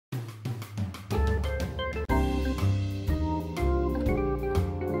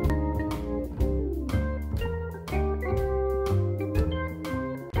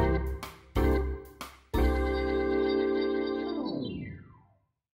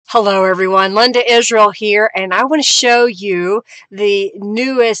Hello everyone, Linda Israel here, and I want to show you the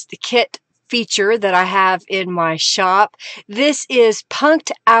newest kit feature that I have in my shop. This is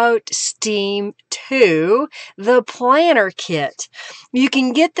Punked Out Steam 2, the planner kit. You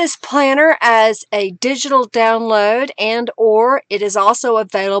can get this planner as a digital download or it is also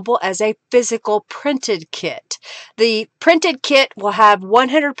available as a physical printed kit. The printed kit will have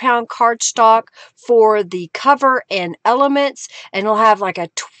 100-pound cardstock for the cover and elements, and it'll have like a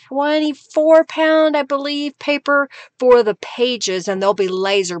 24-pound, I believe, paper for the pages, and they'll be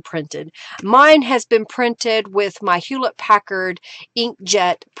laser printed. Mine has been printed with my Hewlett-Packard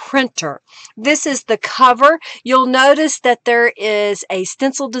inkjet printer. This is the cover. You'll notice that there is a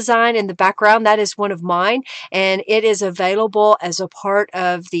stencil design in the background. That is one of mine, and it is available as a part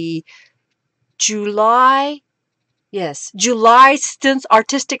of the July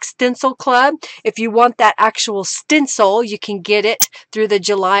Artistic Stencil Club. If you want that actual stencil, you can get it through the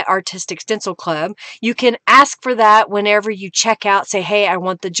July Artistic Stencil Club. You can ask for that whenever you check out. Say, hey, I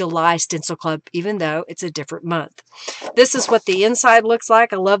want the July Stencil Club, even though it's a different month. This is what the inside looks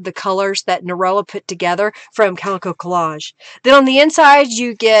like. I love the colors that Norella put together from Calico Collage. Then on the inside,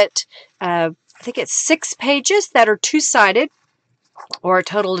 you get, I think it's 6 pages that are two-sided, or a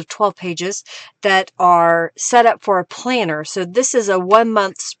total of 12 pages that are set up for a planner. So this is a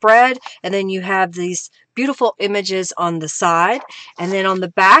 1-month spread, and then you have these beautiful images on the side, and then on the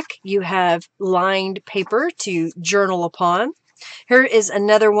back you have lined paper to journal upon. Here is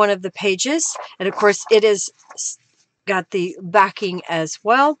another one of the pages, and of course it is got the backing as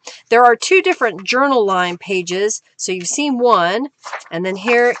well. There are 2 different journal line pages, so you've seen one, and then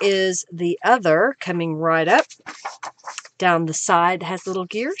here is the other coming right up. Down the side has little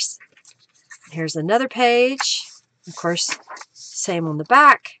gears. Here's another page. Of course, same on the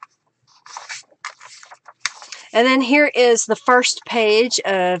back. And then here is the first page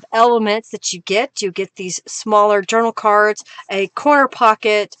of elements that you get. You get these smaller journal cards, a corner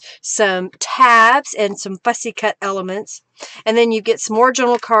pocket, some tabs, and some fussy cut elements. And then you get some more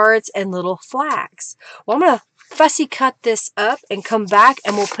journal cards and little flags. Well, I'm going to fussy cut this up and come back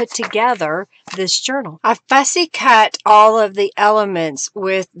and we'll put together this journal. I fussy cut all of the elements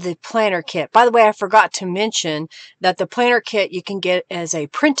with the planner kit. By the way, I forgot to mention that the planner kit you can get as a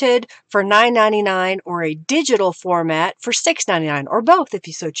printed for $9.99 or a digital format for $6.99, or both if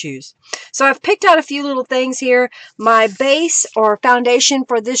you so choose. So I've picked out a few little things here. My base or foundation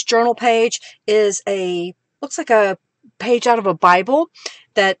for this journal page is looks like a page out of a Bible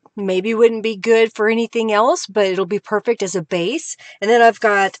that maybe wouldn't be good for anything else, but it'll be perfect as a base. And then I've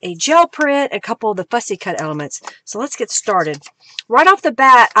got a gel print, a couple of the fussy cut elements. So let's get started. Right off the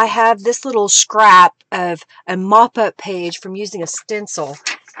bat, I have this little scrap of a mop-up page from using a stencil.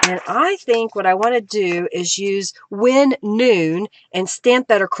 And I think what I want to do is use When Noon and stamp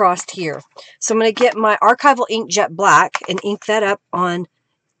that across here. So I'm going to get my archival inkjet black and ink that up on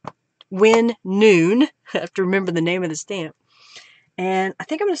When Noon. I have to remember the name of the stamp. And I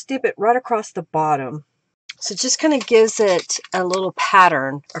think I'm going to stamp it right across the bottom. So it just kind of gives it a little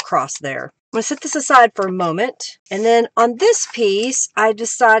pattern across there. I'm going to set this aside for a moment. And then on this piece, I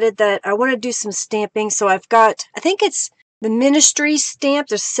decided that I want to do some stamping. So I've got, I think it's the Ministry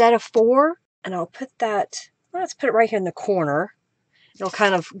stamp, a set of 4. And I'll put that, let's put it right here in the corner. It'll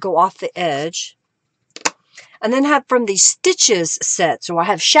kind of go off the edge. And then have from the Stitches set. So I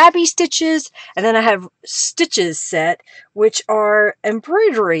have Shabby Stitches, and then I have Stitches set, which are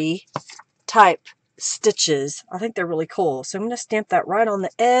embroidery type stitches. I think they're really cool. So I'm going to stamp that right on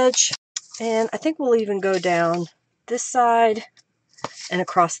the edge. And I think we'll even go down this side and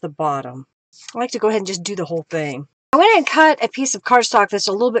across the bottom. I like to go ahead and just do the whole thing. I went and cut a piece of cardstock that's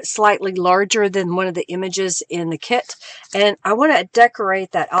a little bit slightly larger than one of the images in the kit, and I want to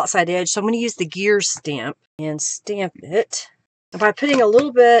decorate that outside edge, so I'm going to use the gears stamp and stamp it. And by putting a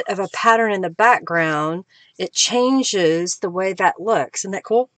little bit of a pattern in the background, it changes the way that looks. Isn't that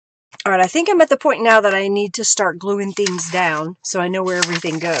cool? All right, I think I'm at the point now that I need to start gluing things down so I know where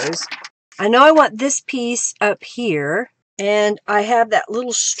everything goes. I know I want this piece up here. And I have that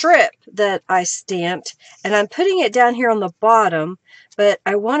little strip that I stamped, and I'm putting it down here on the bottom, but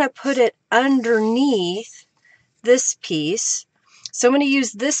I want to put it underneath this piece. So I'm going to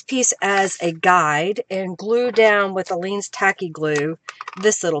use this piece as a guide and glue down with Aleene's tacky glue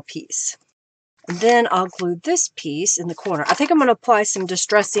this little piece. And then I'll glue this piece in the corner. I think I'm going to apply some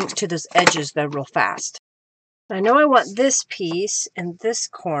Distress ink to those edges though real fast. I know I want this piece in this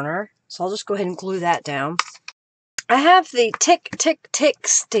corner, so I'll just go ahead and glue that down. I have the tick, tick, tick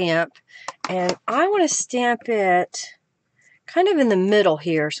stamp, and I want to stamp it kind of in the middle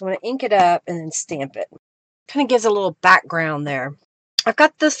here. So I'm going to ink it up and then stamp it. Kind of gives a little background there. I've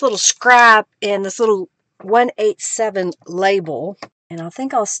got this little scrap and this little 187 label, and I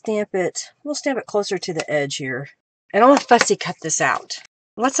think I'll stamp it. We'll stamp it closer to the edge here. And I'm going to fussy cut this out.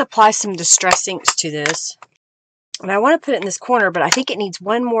 Let's apply some distress inks to this. And I want to put it in this corner, but I think it needs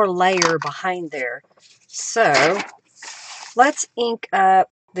one more layer behind there. So let's ink up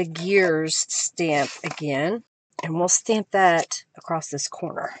the gears stamp again, and we'll stamp that across this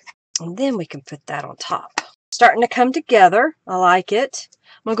corner. And then we can put that on top. Starting to come together. I like it.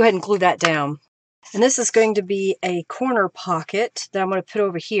 I'm going to go ahead and glue that down. And this is going to be a corner pocket that I'm going to put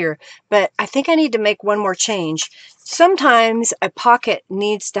over here. But I think I need to make one more change. Sometimes a pocket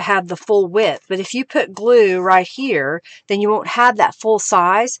needs to have the full width, but if you put glue right here, then you won't have that full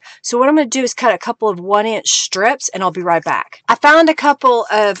size. So what I'm going to do is cut a couple of 1-inch strips, and I'll be right back. I found a couple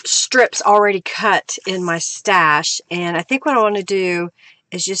of strips already cut in my stash, and I think what I want to do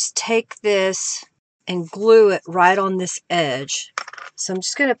is just take this and glue it right on this edge. So I'm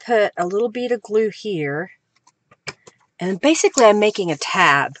just going to put a little bead of glue here, and basically I'm making a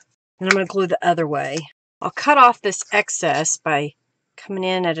tab, and I'm going to glue the other way. I'll cut off this excess by coming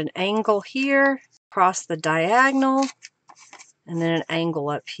in at an angle here, across the diagonal, and then an angle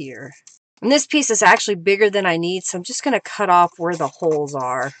up here. And this piece is actually bigger than I need, so I'm just going to cut off where the holes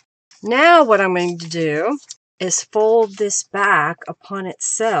are. Now what I'm going to do is fold this back upon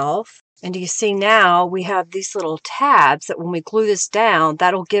itself. And you see now we have these little tabs that when we glue this down,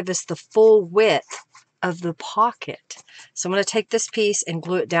 that'll give us the full width of the pocket. So I'm going to take this piece and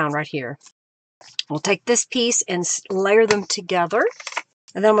glue it down right here. We'll take this piece and layer them together.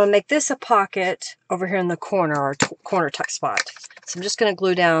 And then I'm going to make this a pocket over here in the corner, or corner tuck spot. So I'm just going to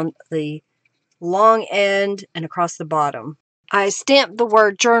glue down the long end and across the bottom. I stamped the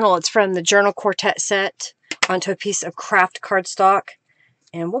word journal. It's from the Journal Quartet set onto a piece of craft cardstock.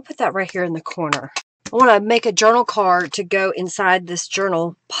 And we'll put that right here in the corner. I want to make a journal card to go inside this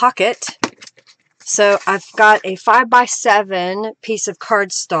journal pocket. So I've got a 5x7 piece of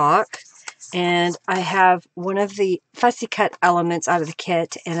cardstock, and I have one of the fussy cut elements out of the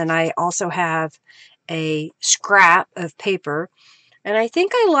kit, and then I also have a scrap of paper. And I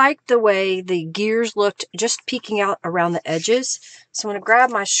think I like the way the gears looked just peeking out around the edges. So I'm going to grab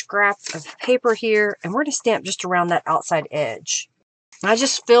my scrap of paper here, and we're going to stamp just around that outside edge. I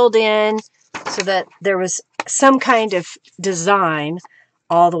just filled in so that there was some kind of design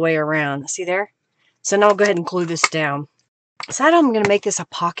all the way around. See there? So now I'll go ahead and glue this down. So I'm going to make this a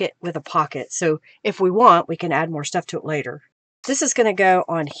pocket with a pocket. So if we want, we can add more stuff to it later. This is going to go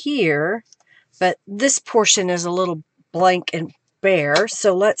on here, but this portion is a little blank and bare.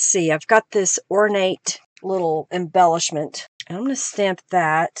 So let's see. I've got this ornate little embellishment. And I'm going to stamp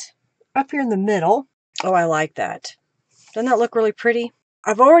that up here in the middle. Oh, I like that. Doesn't that look really pretty?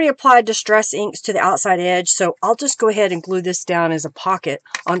 I've already applied distress inks to the outside edge, so I'll just go ahead and glue this down as a pocket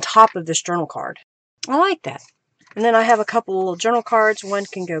on top of this journal card. I like that. And then I have a couple little journal cards. One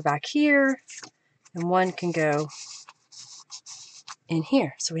can go back here, and one can go in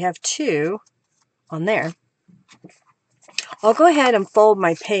here. So we have two on there. I'll go ahead and fold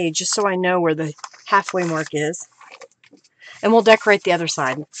my page just so I know where the halfway mark is. And we'll decorate the other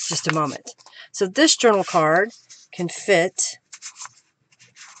side in just a moment. So this journal card can fit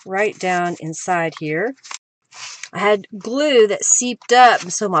right down inside here. I had glue that seeped up,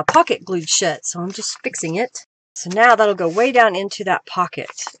 so my pocket glued shut, so I'm just fixing it. So now that'll go way down into that pocket,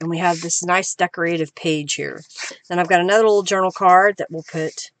 and we have this nice decorative page here. Then I've got another little journal card that we'll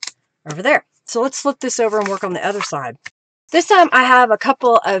put over there. So let's flip this over and work on the other side. This time I have a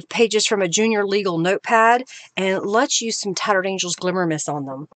couple of pages from a junior legal notepad, and let's use some Tattered Angels Glimmer Mist on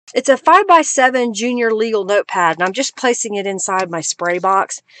them. It's a 5x7 junior legal notepad, and I'm just placing it inside my spray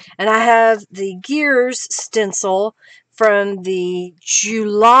box. And I have the Gears stencil from the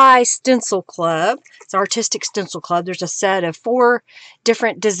July Stencil Club. It's an artistic stencil club. There's a set of 4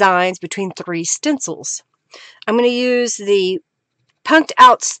 different designs between 3 stencils. I'm going to use the Punked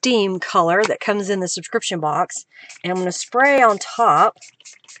Out Steam color that comes in the subscription box, and I'm going to spray on top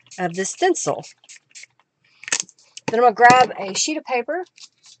of the stencil. Then I'm going to grab a sheet of paper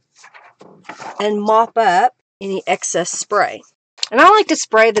and mop up any excess spray. And I like to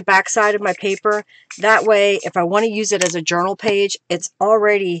spray the back side of my paper. That way, if I want to use it as a journal page, it's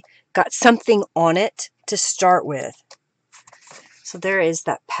already got something on it to start with. So there is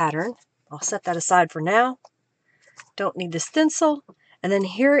that pattern. I'll set that aside for now. Don't need the stencil. And then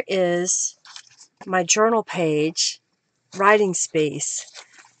here is my journal page writing space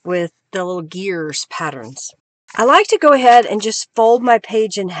with the little gears patterns. I like to go ahead and just fold my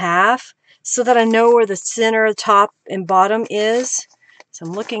page in half so that I know where the center, top, and bottom is. So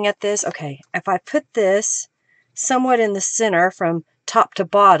I'm looking at this. Okay, if I put this somewhat in the center from top to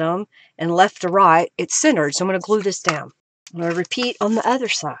bottom and left to right, it's centered. So I'm going to glue this down. I'm going to repeat on the other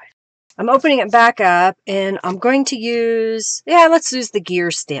side. I'm opening it back up and I'm going to use, let's use the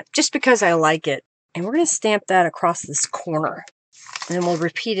gear stamp just because I like it. And we're going to stamp that across this corner. And then we'll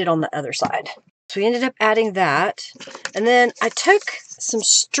repeat it on the other side. So we ended up adding that. And then I took some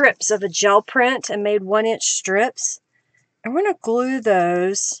strips of a gel print and made 1-inch strips. And we're going to glue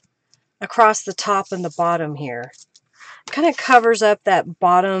those across the top and the bottom here. Kind of covers up that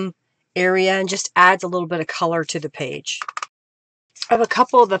bottom area and just adds a little bit of color to the page. I have a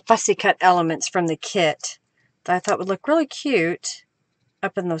couple of the fussy cut elements from the kit that I thought would look really cute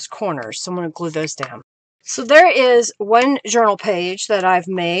up in those corners. So I'm going to glue those down. So there is one journal page that I've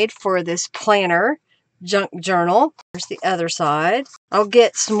made for this planner junk journal. Here's the other side. I'll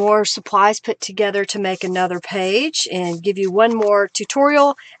get some more supplies put together to make another page and give you one more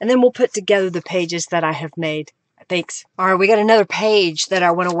tutorial, and then we'll put together the pages that I have made. Thanks. All right, we got another page that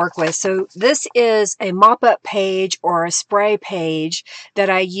I want to work with. So this is a mop-up page or a spray page that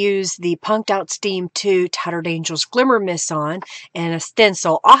I use the Punked Out Steam 2 Tattered Angels Glimmer Mist on and a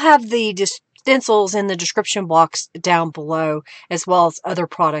stencil. I'll have the stencils in the description box down below, as well as other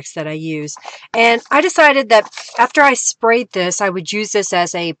products that I use. And I decided that after I sprayed this, I would use this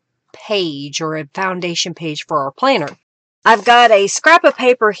as a page or a foundation page for our planner. I've got a scrap of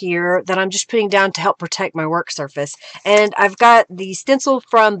paper here that I'm just putting down to help protect my work surface. And I've got the stencil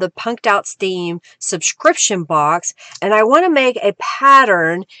from the Punked Out Steam subscription box. And I want to make a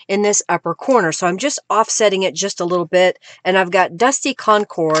pattern in this upper corner. So I'm just offsetting it just a little bit. And I've got Dusty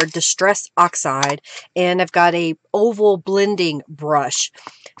Concord Distress Oxide. And I've got a oval blending brush.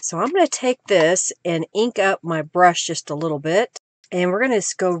 So I'm going to take this and ink up my brush just a little bit. And we're going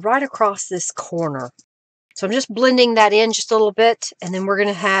to go right across this corner. So I'm just blending that in just a little bit, and then we're going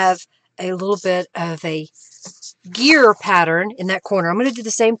to have a little bit of a gear pattern in that corner. I'm going to do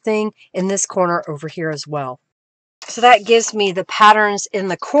the same thing in this corner over here as well. So that gives me the patterns in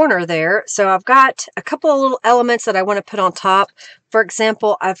the corner there. So I've got a couple of little elements that I want to put on top. For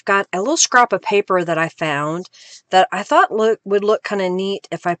example, I've got a little scrap of paper that I found that I thought would look kind of neat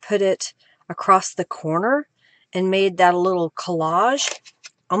if I put it across the corner and made that a little collage.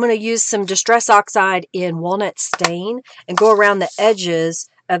 I'm going to use some Distress Oxide in Walnut Stain and go around the edges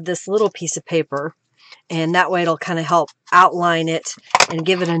of this little piece of paper. And that way it'll kind of help outline it and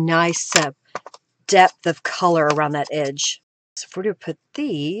give it a nice depth of color around that edge. So if we're going to put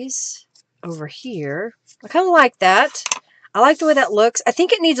these over here, I kind of like that. I like the way that looks. I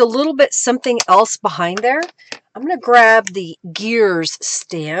think it needs a little bit something else behind there. I'm going to grab the Gears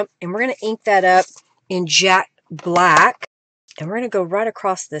stamp and we're going to ink that up in Jet Black. And we're going to go right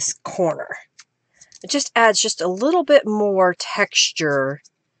across this corner. It just adds just a little bit more texture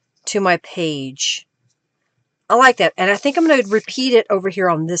to my page. I like that. And I think I'm going to repeat it over here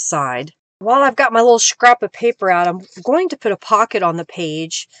on this side. While I've got my little scrap of paper out, I'm going to put a pocket on the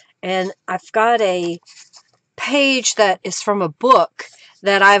page. And I've got a page that is from a book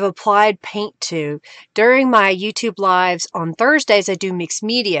that I've applied paint to. During my YouTube lives on Thursdays, I do mixed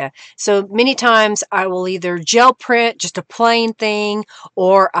media. So many times I will either gel print just a plain thing,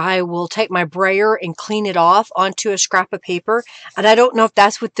 or I will take my brayer and clean it off onto a scrap of paper. And I don't know if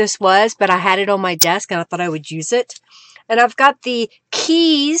that's what this was, but I had it on my desk and I thought I would use it. And I've got the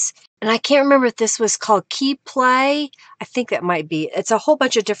keys, and I can't remember if this was called Key Play. I think that might be. It's a whole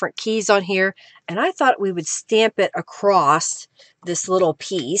bunch of different keys on here, and I thought we would stamp it across this little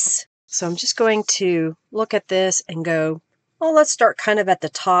piece. So I'm just going to look at this and go, well, let's start kind of at the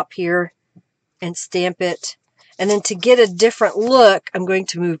top here and stamp it. And then to get a different look, I'm going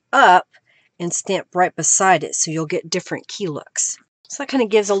to move up and stamp right beside it, so you'll get different key looks. So that kind of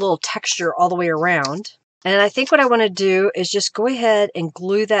gives a little texture all the way around. And I think what I want to do is just go ahead and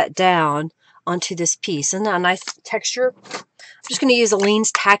glue that down onto this piece. Isn't that a nice texture? I'm just going to use a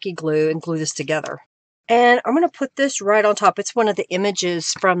Lean's Tacky Glue and glue this together. And I'm going to put this right on top. It's one of the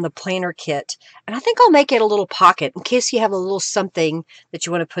images from the planner kit. And I think I'll make it a little pocket in case you have a little something that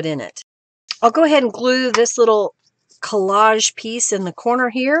you want to put in it. I'll go ahead and glue this little collage piece in the corner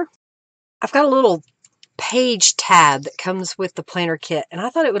here. I've got a little page tab that comes with the planner kit. And I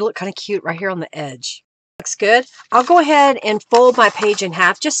thought it would look kind of cute right here on the edge. Looks good. I'll go ahead and fold my page in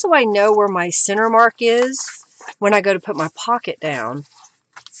half just so I know where my center mark is when I go to put my pocket down.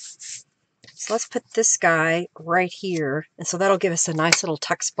 So let's put this guy right here. And so that'll give us a nice little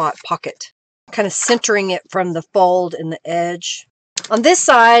tuck spot pocket. Kind of centering it from the fold in the edge. On this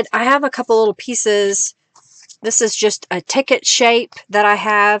side, I have a couple little pieces. This is just a ticket shape that I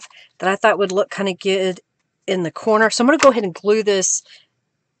have that I thought would look kind of good in the corner. So I'm going to go ahead and glue this.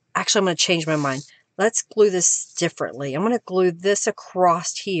 Actually, I'm going to change my mind. let's glue this differently. I'm going to glue this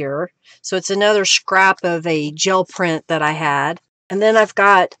across here. So it's another scrap of a gel print that I had. And then I've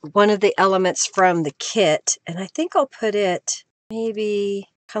got one of the elements from the kit, and I think I'll put it maybe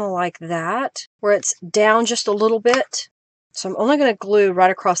kind of like that, where it's down just a little bit. So I'm only going to glue right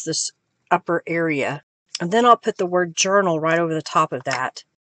across this upper area. And then I'll put the word journal right over the top of that.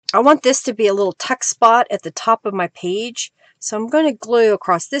 I want this to be a little tuck spot at the top of my page. So I'm going to glue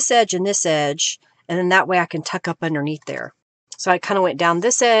across this edge, and then that way I can tuck up underneath there. So I kind of went down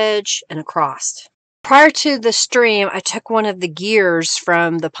this edge and across. Prior to the stream, I took one of the gears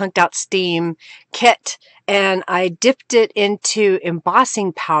from the Punked Out Steam kit and I dipped it into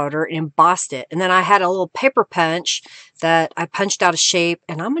embossing powder and embossed it. And then I had a little paper punch that I punched out a shape,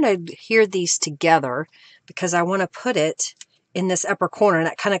 and I'm going to adhere these together because I want to put it in this upper corner, and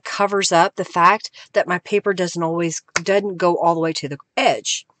that kind of covers up the fact that my paper doesn't go all the way to the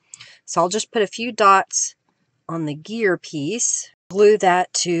edge. So I'll just put a few dots on the gear piece, glue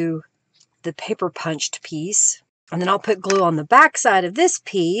that to the paper punched piece, and then I'll put glue on the back side of this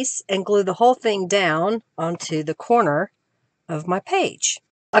piece and glue the whole thing down onto the corner of my page.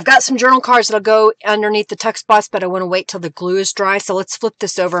 I've got some journal cards that'll go underneath the tuck spots, but I want to wait till the glue is dry. So let's flip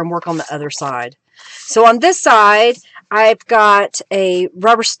this over and work on the other side. So on this side, I've got a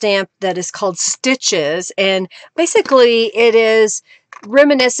rubber stamp that is called Stitches, and basically it is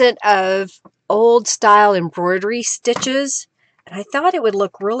reminiscent of old style embroidery stitches. And I thought it would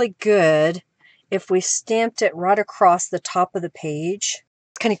look really good if we stamped it right across the top of the page.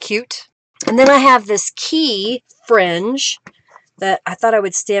 It's kind of cute. And then I have this key fringe that I thought I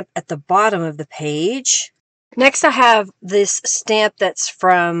would stamp at the bottom of the page. Next, I have this stamp that's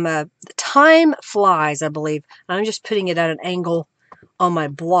from Time Flies, I believe. I'm just putting it at an angle on my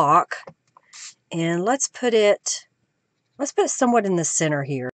block. And let's put it somewhat in the center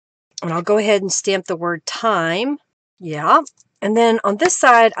here. And I'll go ahead and stamp the word time. Yeah. And then on this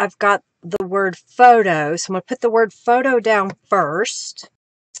side, I've got the word photo. So I'm going to put the word photo down first.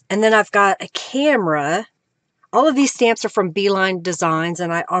 And then I've got a camera. All of these stamps are from Beeline Designs,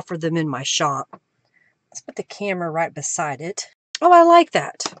 and I offer them in my shop. Let's put the camera right beside it. Oh, I like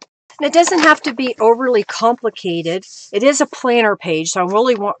that. And it doesn't have to be overly complicated. It is a planner page, so I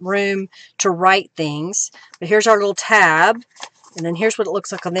really want room to write things. But here's our little tab. And then here's what it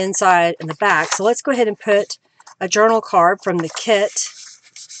looks like on the inside and the back. So let's go ahead and put a journal card from the kit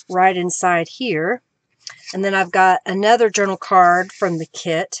right inside here. And then I've got another journal card from the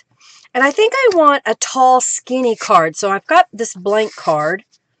kit. And I think I want a tall, skinny card. So I've got this blank card.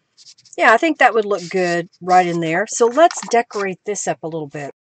 Yeah, I think that would look good right in there. So let's decorate this up a little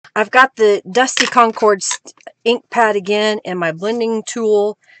bit. I've got the Dusty Concord ink pad again and my blending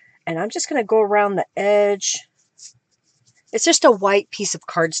tool. And I'm just going to go around the edge. It's just a white piece of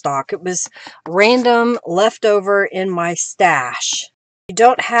cardstock. It was random leftover in my stash. If you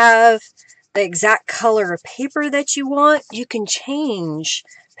don't have the exact color of paper that you want, you can change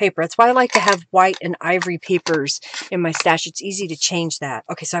paper. That's why I like to have white and ivory papers in my stash. It's easy to change that.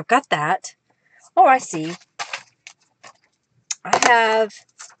 Okay, so I've got that. Oh, I see. I have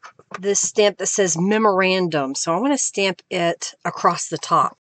this stamp that says memorandum. So I want to stamp it across the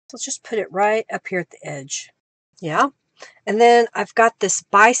top. So let's just put it right up here at the edge. Yeah. And then I've got this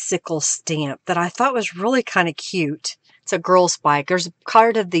bicycle stamp that I thought was really kind of cute. It's a girl's bike. There's a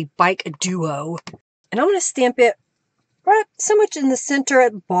card of the bike duo. And I'm going to stamp it right so much in the center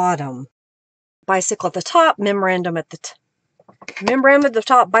at the bottom. Bicycle at the top, memorandum at the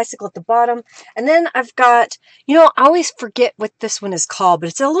top, bicycle at the bottom. And then I've got, I always forget what this one is called, but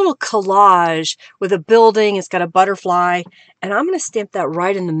it's a little collage with a building. It's got a butterfly. And I'm going to stamp that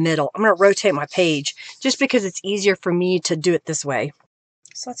right in the middle. I'm going to rotate my page just because it's easier for me to do it this way.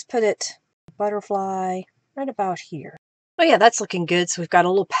 So let's put it, butterfly, right about here. Oh yeah, that's looking good. So we've got a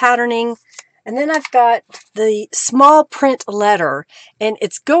little patterning. And then I've got the small print letter, and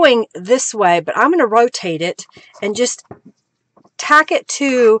it's going this way, but I'm going to rotate it and just tack it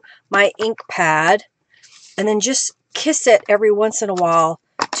to my ink pad and then just kiss it every once in a while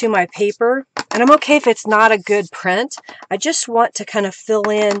to my paper. And I'm okay if it's not a good print. I just want to kind of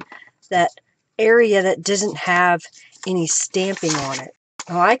fill in that area that doesn't have any stamping on it.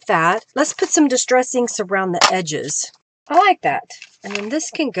 I like that. Let's put some distress inks around the edges. I like that. And then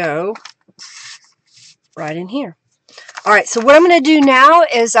this can go right in here. All right, so what I'm going to do now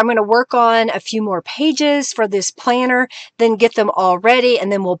is I'm going to work on a few more pages for this planner, then get them all ready,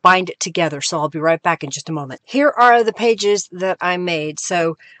 and then we'll bind it together. So I'll be right back in just a moment. Here are the pages that I made.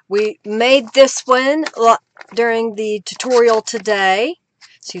 So we made this one during the tutorial today.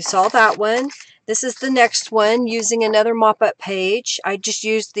 So you saw that one. This is the next one using another mop-up page. I just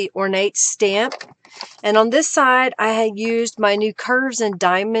used the ornate stamp. And on this side, I had used my new Curves and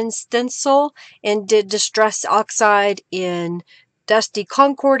Diamonds stencil and did Distress Oxide in Dusty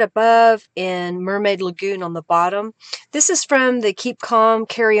Concord above and Mermaid Lagoon on the bottom. This is from the Keep Calm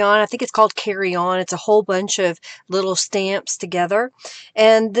Carry On. I think it's called Carry On. It's a whole bunch of little stamps together.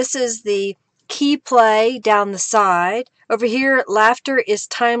 And this is the Key Play down the side. Over here, laughter is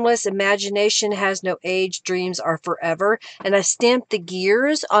timeless, imagination has no age, dreams are forever. And I stamped the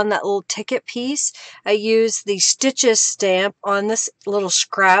gears on that little ticket piece. I used the Stitches stamp on this little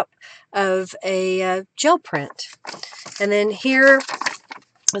scrap of a gel print. And then here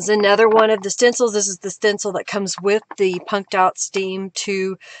is another one of the stencils. This is the stencil that comes with the Punked Out Steam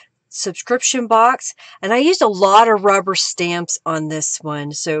 2 subscription box, and I used a lot of rubber stamps on this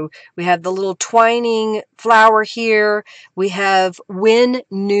one. So we have the little twining flower here. We have When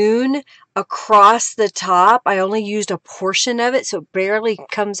Noon across the top. I only used a portion of it, so it barely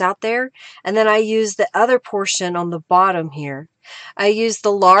comes out there. And then I used the other portion on the bottom here. I used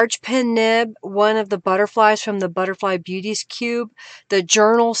the large pen nib, one of the butterflies from the Butterfly Beauties Cube, the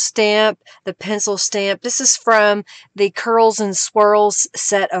journal stamp, the pencil stamp. This is from the Curls and Swirls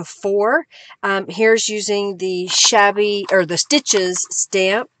set of 4. Here's using the the Stitches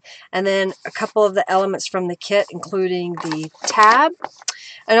stamp, and then a couple of the elements from the kit, including the tab.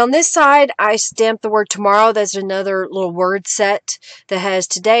 And on this side, I stamped the word tomorrow. There's another little word set that has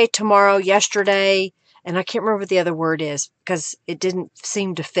today, tomorrow, yesterday, and I can't remember what the other word is because it didn't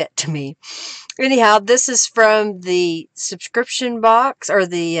seem to fit to me. Anyhow, this is from the subscription box or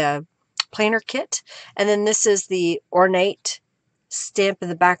the planner kit. And then this is the ornate stamp in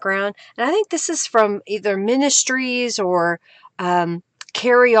the background. And I think this is from either Ministries or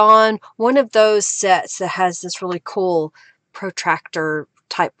Carry On, one of those sets that has this really cool protractor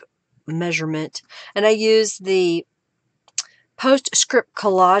type measurement. And I used the postscript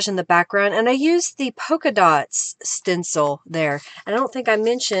collage in the background, and I used the polka dots stencil there. And I don't think I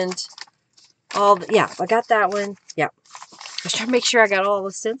mentioned all the, yeah, I got that one. Yeah, I was trying to make sure I got all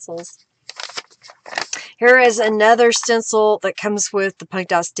the stencils. Here is another stencil that comes with the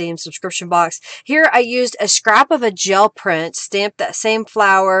Punked Out Steam subscription box. Here I used a scrap of a gel print, stamped that same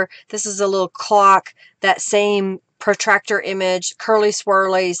flower. This is a little clock, that same protractor image, curly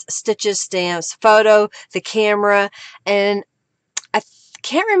swirlies, Stitches stamps, photo, the camera, and I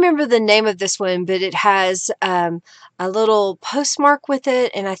can't remember the name of this one, but it has a little postmark with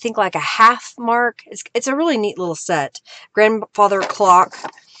it, and I think like a half mark. It's a really neat little set. Grandfather clock.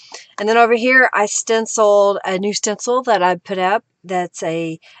 And then over here, I stenciled a new stencil that I put up. That's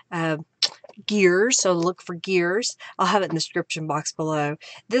a gears, so look for gears. I'll have it in the description box below.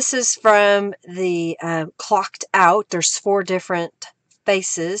 This is from the Clocked Out. There's 4 different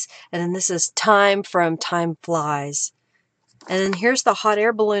faces, and then this is Time from Time Flies. And then here's the hot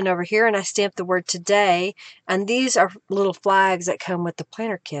air balloon over here, and I stamped the word today, and these are little flags that come with the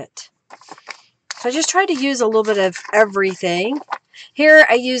planner kit. So I just tried to use a little bit of everything. Here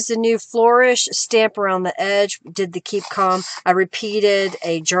I used the new Flourish stamp around the edge, did the Keep Calm. I repeated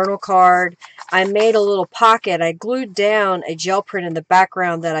a journal card. I made a little pocket. I glued down a gel print in the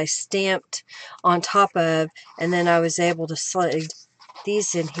background that I stamped on top of, and then I was able to slide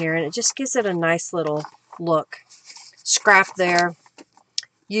these in here, and it just gives it a nice little look. Scrap there.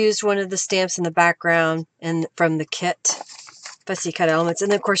 Used one of the stamps in the background and from the kit. Fussy Cut Elements.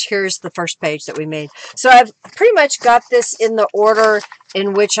 And then, of course, here's the first page that we made. So I've pretty much got this in the order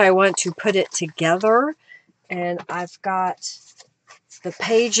in which I want to put it together. And I've got the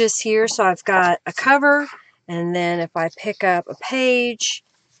pages here. So I've got a cover. And then if I pick up a page,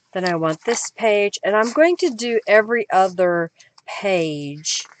 then I want this page. And I'm going to do every other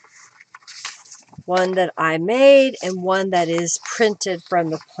page. One that I made and one that is printed from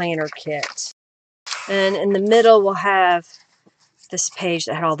the planner kit. And in the middle we'll have this page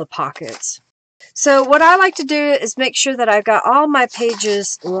that had all the pockets. So what I like to do is make sure that I've got all my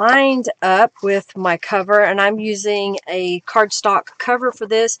pages lined up with my cover, and I'm using a cardstock cover for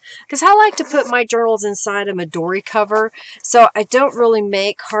this because I like to put my journals inside a Midori cover, so I don't really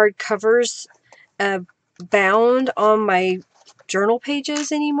make hard covers bound on my journal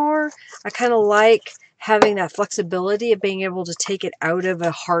pages anymore. I kind of like having that flexibility of being able to take it out of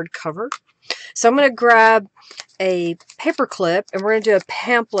a hard cover. So I'm going to grab a paper clip and we're going to do a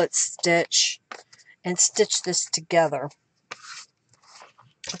pamphlet stitch and stitch this together.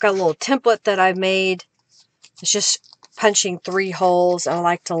 I've got a little template that I've made. It's just punching 3 holes. I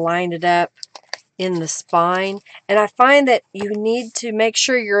like to line it up in the spine. And I find that you need to make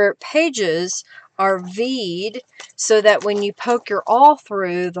sure your pages are V'd so that when you poke your awl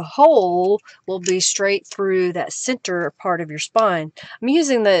through, the hole will be straight through that center part of your spine. I'm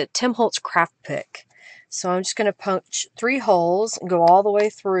using the Tim Holtz craft pick. So I'm just going to punch 3 holes and go all the way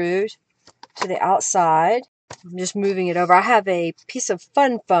through to the outside. I'm just moving it over. I have a piece of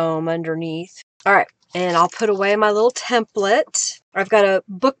fun foam underneath. All right, and I'll put away my little template. I've got a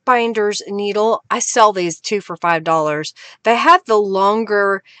bookbinder's needle. I sell these 2 for $5. They have the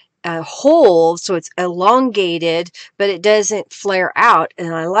longer hole, so it's elongated, but it doesn't flare out.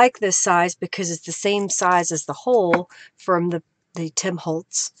 And I like this size because it's the same size as the hole from the Tim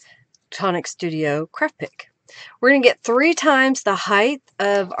Holtz Tonic Studio craft pick. We're going to get 3 times the height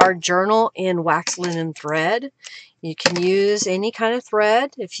of our journal in wax linen thread. You can use any kind of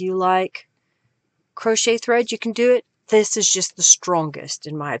thread. If you like crochet thread, you can do it. This is just the strongest,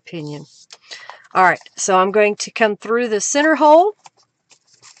 in my opinion. All right, so I'm going to come through the center hole.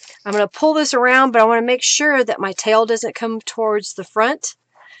 I'm going to pull this around, but I want to make sure that my tail doesn't come towards the front.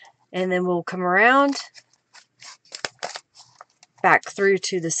 And then we'll come around back through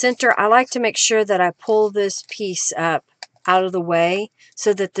to the center. I like to make sure that I pull this piece up out of the way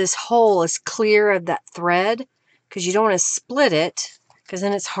so that this hole is clear of that thread, because you don't want to split it, because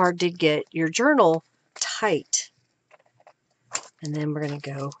then it's hard to get your journal tight. And then we're going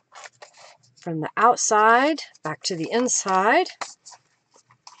to go from the outside back to the inside.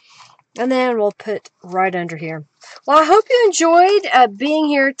 And then we'll put right under here. Well, I hope you enjoyed being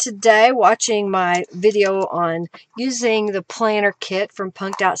here today watching my video on using the planner kit from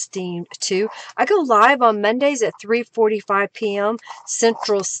Punked Out Steamed 2. I go live on Mondays at 3:45 p.m.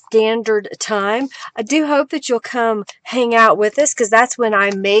 Central Standard Time. I do hope that you'll come hang out with us, because that's when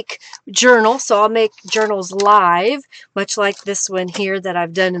I make journals. So I'll make journals live, much like this one here that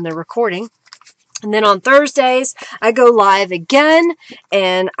I've done in the recording. And then on Thursdays, I go live again,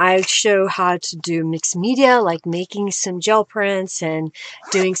 and I show how to do mixed media, like making some gel prints and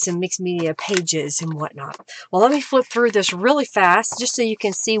doing some mixed media pages and whatnot. Well, let me flip through this really fast just so you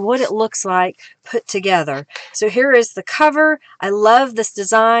can see what it looks like put together. So here is the cover. I love this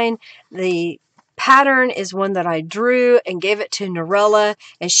design. The pattern is one that I drew and gave it to Norella,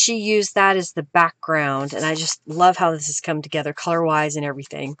 and she used that as the background, and I just love how this has come together color-wise and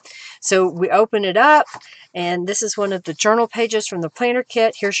everything. So we open it up, and this is one of the journal pages from the planner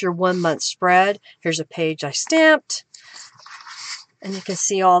kit. Here's your 1-month spread. Here's a page I stamped, and you can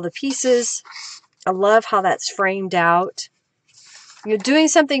see all the pieces. I love how that's framed out. You're doing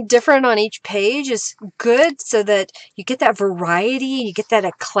something different on each page is good so that you get that variety, you get that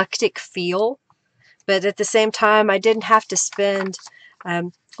eclectic feel. But at the same time, I didn't have to spend a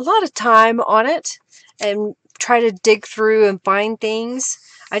lot of time on it and try to dig through and find things.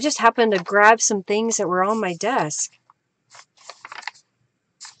 I just happened to grab some things that were on my desk.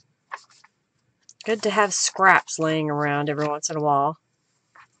 Good to have scraps laying around every once in a while.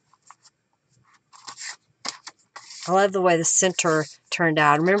 I love the way the center turned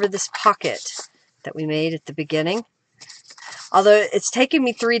out. Remember this pocket that we made at the beginning? Although it's taken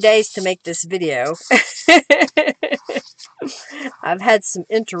me 3 days to make this video. I've had some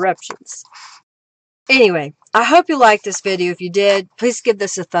interruptions. Anyway, I hope you liked this video. If you did, please give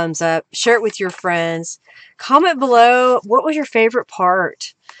this a thumbs up. Share it with your friends. Comment below, what was your favorite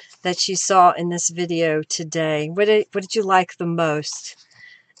part that you saw in this video today? What did you like the most?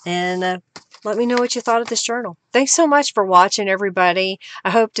 And let me know what you thought of this journal. Thanks so much for watching, everybody. I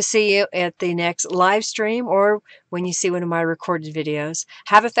hope to see you at the next live stream or when you see one of my recorded videos.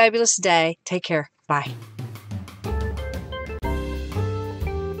 Have a fabulous day. Take care. Bye.